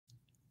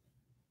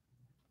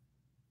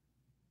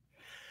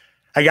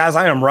Hey guys,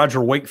 I am Roger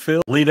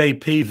Wakefield, lead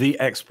AP, the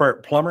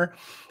expert plumber.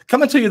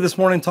 Coming to you this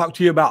morning, talk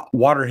to you about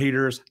water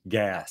heaters,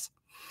 gas.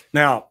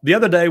 Now, the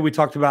other day we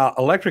talked about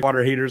electric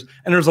water heaters,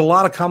 and there's a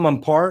lot of common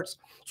parts.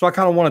 So I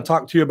kind of want to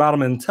talk to you about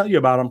them and tell you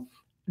about them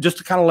just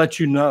to kind of let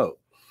you know.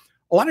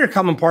 A lot of your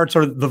common parts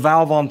are the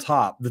valve on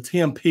top, the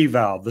TMP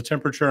valve, the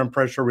temperature and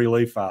pressure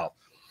relief valve.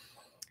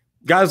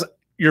 Guys,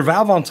 your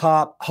valve on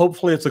top,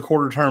 hopefully it's a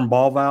quarter turn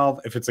ball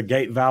valve. If it's a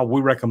gate valve,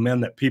 we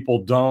recommend that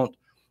people don't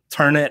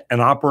turn it and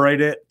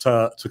operate it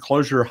to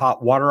close your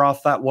hot water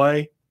off that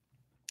way.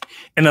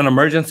 In an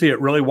emergency,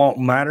 it really won't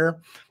matter,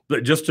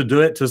 but just to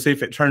do it to see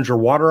if it turns your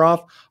water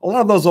off. A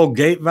lot of those old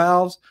gate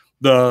valves,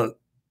 the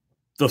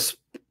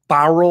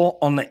spiral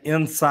on the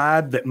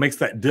inside that makes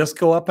that disc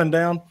go up and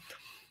down,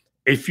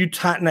 if you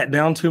tighten that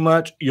down too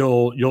much,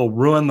 you'll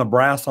ruin the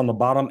brass on the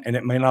bottom, and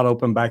it may not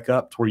open back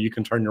up to where you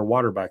can turn your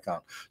water back on.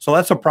 So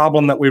that's a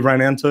problem that we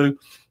ran into.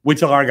 We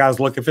tell our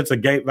guys, look, if it's a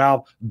gate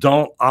valve,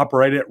 don't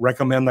operate it.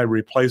 Recommend they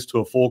replace to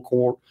a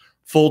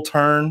full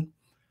turn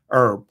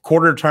or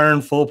quarter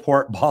turn full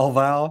port ball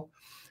valve.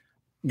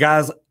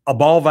 Guys, a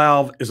ball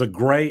valve is a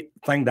great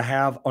thing to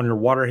have on your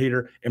water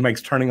heater. It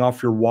makes turning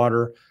off your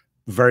water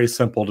very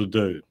simple to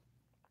do.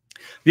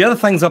 The other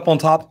things up on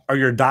top are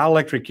your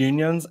dielectric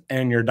unions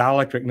and your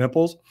dielectric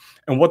nipples.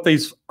 And what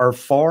these are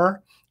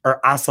for are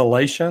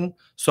isolation,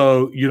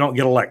 so you don't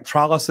get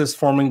electrolysis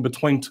forming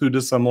between two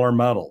dissimilar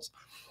metals.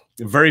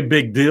 A very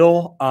big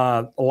deal.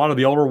 A lot of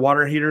the older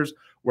water heaters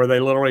where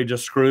they literally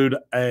just screwed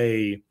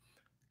a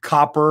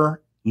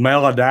copper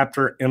male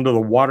adapter into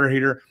the water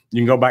heater,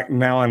 you can go back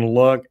now and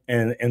look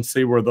and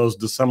see where those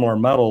dissimilar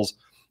metals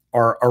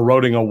are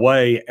eroding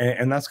away,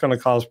 and that's going to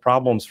cause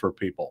problems for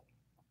people.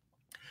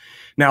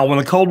 Now, when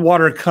the cold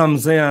water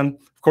comes in,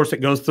 of course,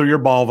 it goes through your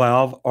ball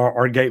valve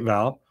or gate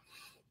valve.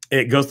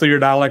 It goes through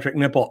your dielectric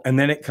nipple, and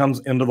then it comes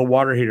into the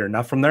water heater.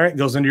 Now, from there, it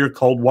goes into your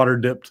cold water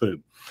dip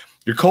tube.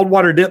 Your cold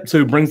water dip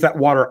tube brings that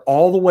water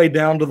all the way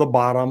down to the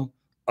bottom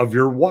of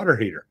your water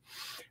heater.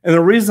 And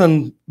the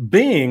reason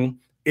being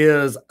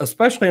is,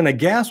 especially in a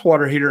gas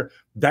water heater,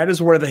 that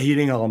is where the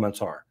heating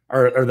elements are,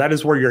 or that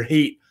is where your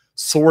heat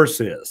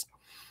source is.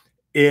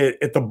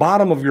 At the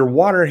bottom of your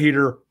water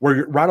heater, where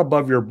you're right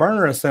above your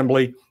burner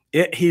assembly,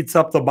 it heats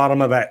up the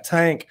bottom of that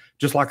tank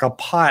just like a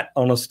pot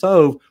on a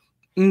stove,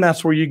 and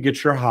that's where you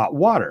get your hot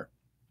water.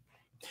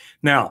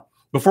 Now,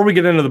 before we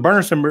get into the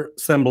burner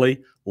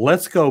assembly,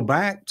 let's go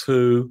back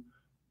to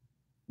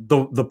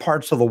the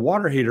parts of the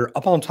water heater.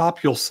 Up on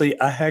top, you'll see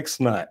a hex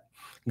nut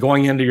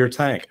going into your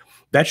tank.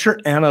 That's your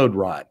anode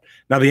rod.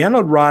 Now, the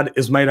anode rod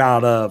is made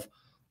out of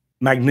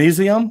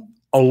magnesium,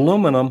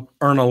 aluminum,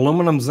 or an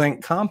aluminum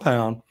zinc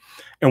compound.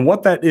 And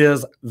what that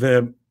is,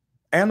 the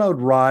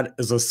anode rod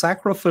is a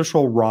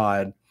sacrificial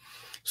rod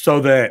so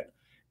that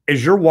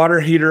as your water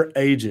heater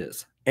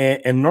ages,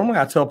 and normally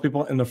I tell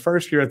people in the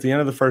first year, at the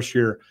end of the first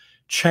year,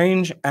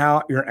 change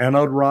out your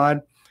anode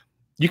rod.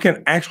 You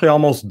can actually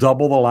almost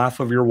double the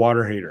life of your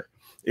water heater.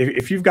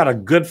 If you've got a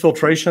good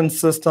filtration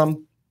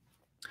system,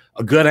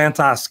 a good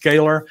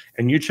anti-scaler,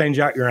 and you change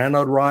out your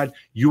anode rod,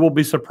 you will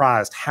be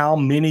surprised how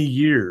many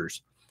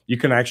years you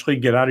can actually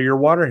get out of your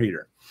water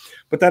heater.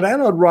 But that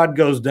anode rod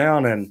goes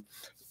down, and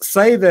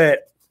say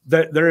that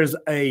there is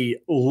a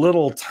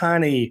little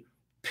tiny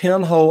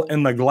pinhole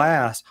in the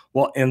glass.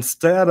 Well,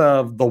 instead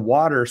of the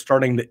water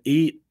starting to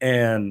eat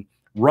and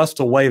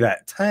rust away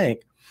that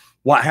tank,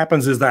 what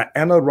happens is that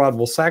anode rod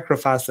will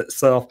sacrifice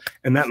itself,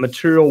 and that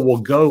material will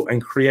go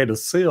and create a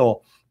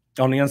seal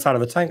on the inside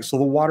of the tank, so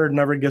the water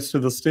never gets to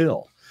the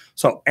steel.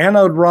 So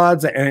anode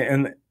rods,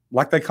 and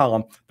like they call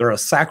them, they're a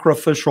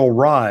sacrificial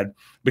rod,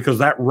 because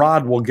that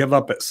rod will give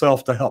up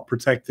itself to help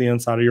protect the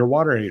inside of your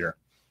water heater.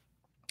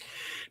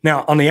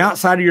 Now, on the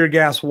outside of your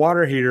gas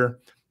water heater,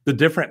 the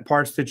different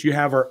parts that you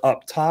have are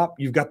up top.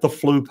 You've got the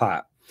flue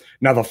pipe.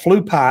 Now, the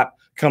flue pipe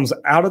comes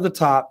out of the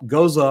top,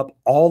 goes up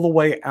all the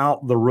way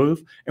out the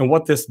roof. And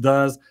what this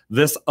does,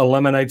 this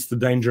eliminates the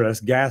dangerous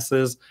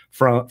gases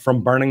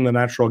from burning the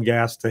natural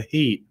gas to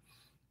heat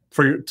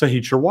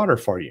your water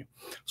for you.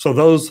 So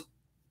those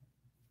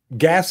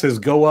gases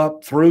go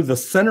up through the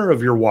center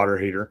of your water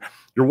heater.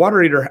 Your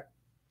water heater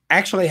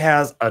actually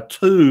has a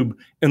tube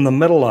in the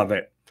middle of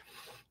it,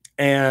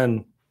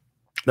 and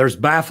there's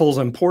baffles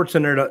and ports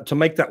in there to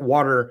make that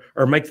water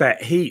or make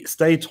that heat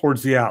stay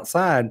towards the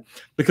outside,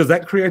 because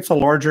that creates a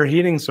larger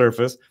heating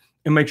surface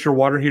and makes your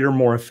water heater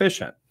more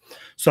efficient.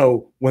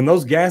 So when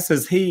those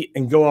gases heat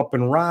and go up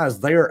and rise,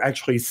 they are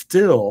actually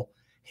still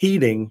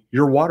heating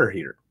your water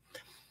heater.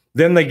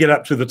 Then they get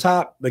up to the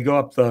top, they go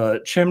up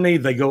the chimney,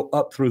 they go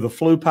up through the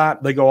flue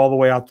pipe, they go all the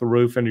way out the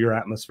roof into your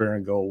atmosphere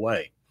and go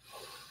away.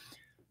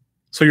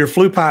 So your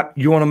flue pipe,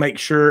 you want to make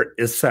sure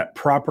is set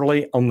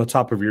properly on the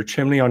top of your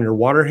chimney on your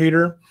water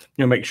heater.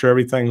 You know, make sure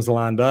everything's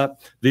lined up.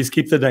 These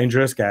keep the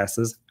dangerous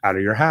gases out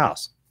of your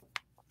house.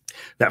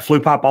 That flue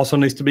pipe also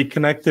needs to be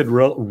connected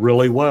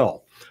really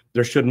well.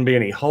 There shouldn't be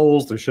any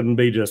holes. There shouldn't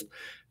be just,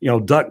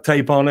 duct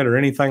tape on it or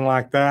anything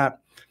like that.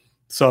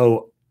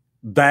 So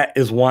that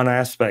is one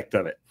aspect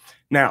of it.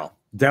 Now,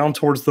 down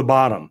towards the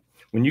bottom,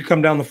 When you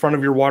come down the front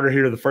of your water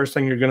heater, the first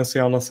thing you're going to see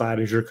on the side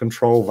is your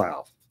control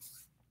valve.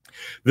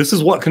 This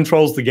is what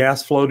controls the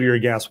gas flow to your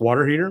gas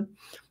water heater.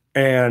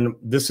 And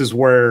this is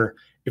where,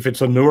 if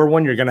it's a newer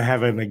one, you're going to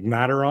have an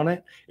igniter on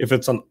it. If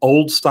it's an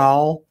old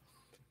style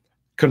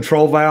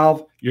control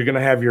valve, you're going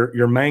to have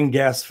your main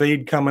gas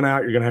feed coming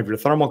out. You're going to have your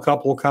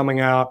thermocouple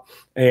coming out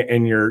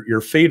and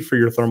your feed for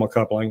your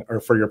thermocoupling or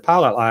for your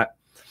pilot light.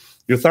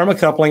 Your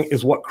thermocoupling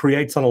is what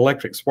creates an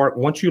electric spark.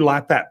 Once you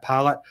light that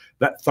pilot,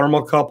 that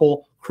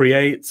thermocouple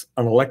creates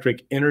an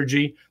electric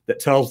energy that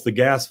tells the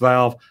gas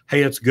valve,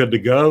 hey, it's good to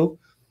go.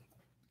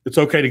 It's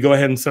okay to go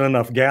ahead and send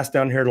enough gas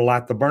down here to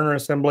light the burner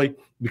assembly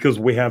because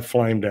we have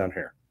flame down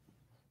here.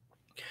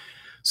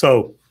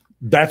 So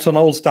that's an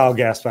old style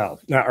gas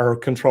valve now, or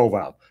control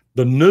valve.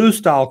 The new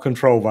style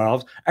control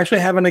valves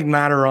actually have an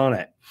igniter on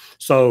it.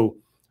 So,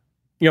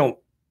 you know,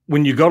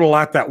 when you go to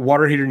light that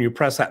water heater and you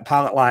press that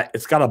pilot light,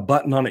 it's got a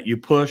button on it you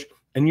push,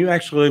 and you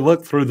actually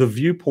look through the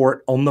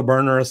viewport on the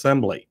burner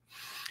assembly.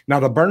 Now,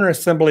 the burner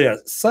assembly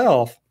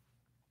itself,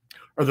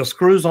 or the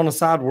screws on the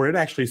side where it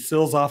actually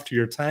seals off to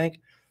your tank,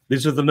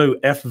 these are the new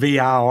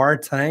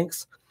FVIR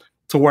tanks,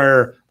 to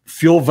where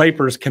fuel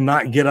vapors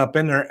cannot get up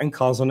in there and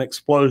cause an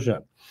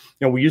explosion.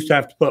 You know, we used to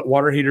have to put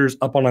water heaters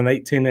up on an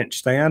 18-inch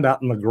stand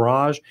out in the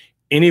garage,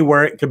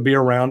 anywhere it could be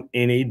around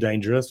any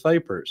dangerous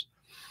vapors.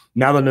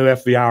 Now the new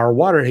FVIR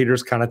water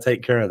heaters kind of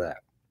take care of that.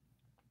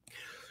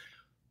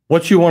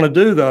 What you want to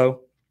do,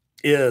 though,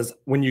 is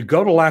when you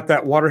go to light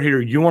that water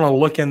heater, you want to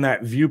look in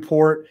that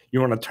viewport. You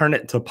want to turn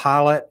it to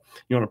pilot.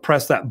 You want to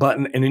press that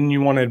button, and then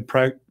you want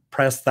to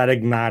press that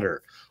igniter.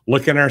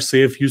 Look in there,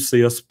 see if you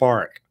see a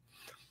spark.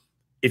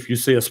 If you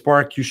see a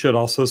spark, you should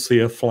also see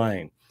a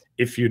flame.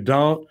 If you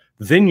don't,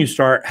 then you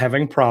start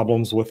having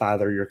problems with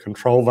either your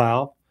control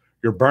valve,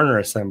 your burner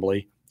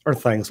assembly, or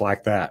things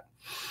like that.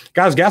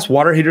 Guys, gas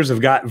water heaters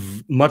have got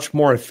much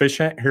more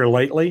efficient here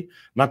lately.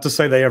 Not to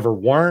say they ever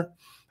weren't,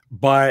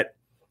 but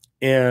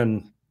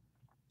in,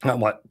 2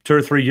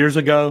 or 3 years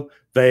ago,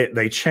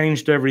 they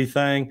changed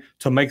everything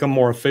to make them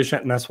more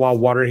efficient, and that's why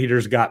water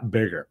heaters got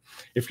bigger.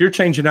 If you're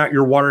changing out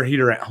your water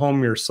heater at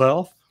home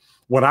yourself,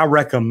 what I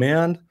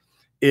recommend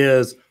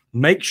is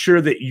make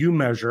sure that you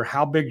measure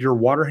how big your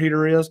water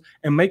heater is,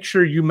 and make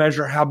sure you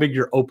measure how big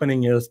your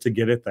opening is to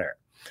get it there.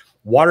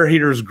 Water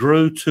heaters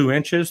grew 2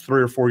 inches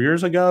 3 or 4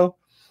 years ago,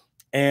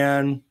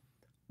 and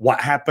what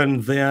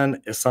happened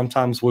then is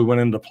sometimes we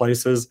went into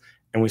places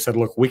and we said,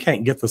 look, we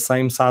can't get the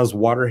same size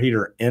water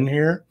heater in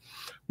here.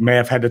 May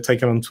have had to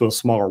take it into a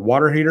smaller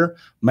water heater,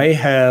 may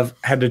have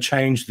had to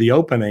change the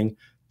opening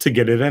to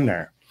get it in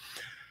there.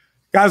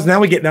 Guys, now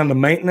we get down to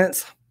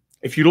maintenance.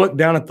 If you look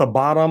down at the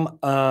bottom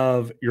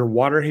of your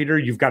water heater,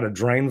 you've got a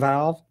drain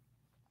valve.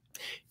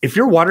 If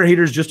your water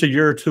heater is just a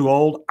year or two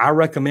old, I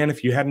recommend,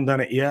 if you hadn't done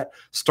it yet,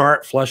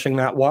 start flushing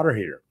that water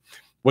heater.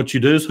 What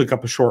you do is hook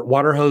up a short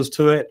water hose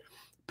to it,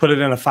 put it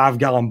in a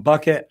 5-gallon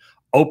bucket,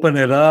 open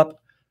it up,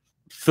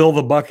 fill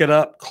the bucket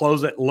up,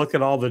 close it, look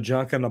at all the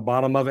junk in the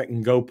bottom of it,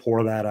 and go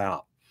pour that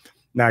out.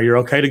 Now, you're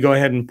okay to go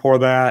ahead and pour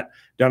that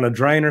down a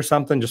drain or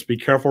something. Just be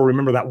careful.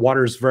 Remember that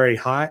water is very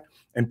hot,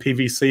 and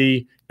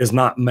PVC is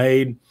not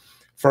made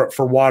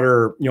for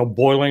water, you know,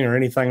 boiling or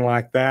anything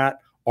like that,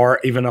 or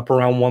even up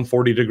around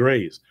 140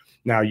 degrees.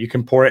 Now, you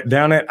can pour it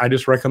down it. I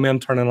just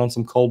recommend turning on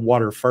some cold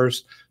water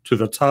first to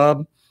the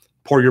tub,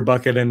 pour your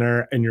bucket in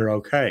there, and you're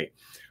okay.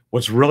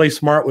 What's really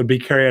smart would be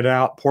carry it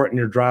out, pour it in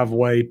your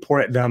driveway,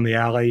 pour it down the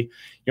alley.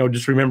 You know,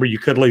 just remember you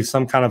could leave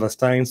some kind of a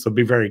stain, so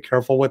be very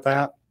careful with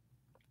that.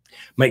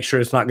 Make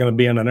sure it's not going to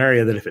be in an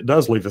area that if it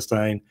does leave a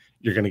stain,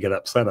 you're going to get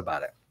upset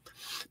about it.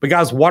 But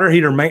guys, water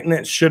heater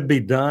maintenance should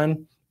be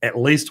done at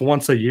least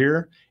once a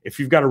year. If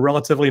you've got a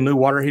relatively new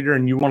water heater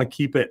and you want to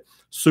keep it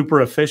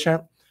super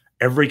efficient,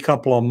 every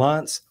couple of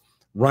months,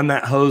 run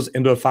that hose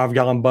into a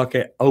 5-gallon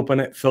bucket, open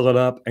it, fill it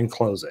up, and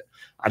close it.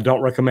 I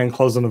don't recommend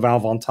closing the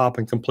valve on top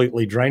and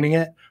completely draining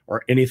it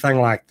or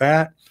anything like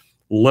that.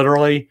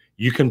 Literally,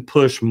 you can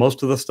push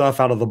most of the stuff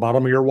out of the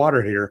bottom of your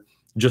water heater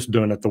just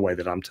doing it the way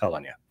that I'm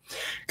telling you.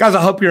 Guys,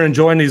 I hope you're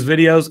enjoying these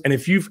videos. And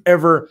if you've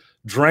ever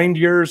drained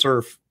yours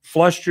or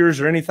flushed yours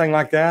or anything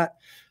like that,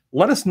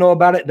 let us know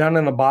about it down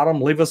in the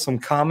bottom. Leave us some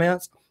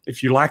comments.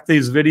 If you like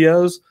these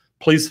videos,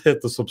 please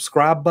hit the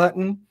subscribe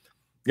button.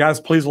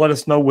 Guys, please let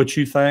us know what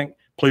you think.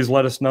 Please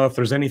let us know if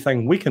there's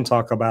anything we can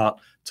talk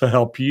about to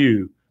help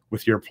you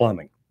with your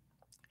plumbing.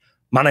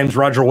 My name's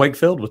Roger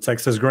Wakefield with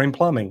Texas Green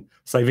Plumbing,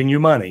 saving you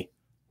money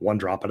one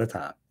drop at a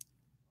time.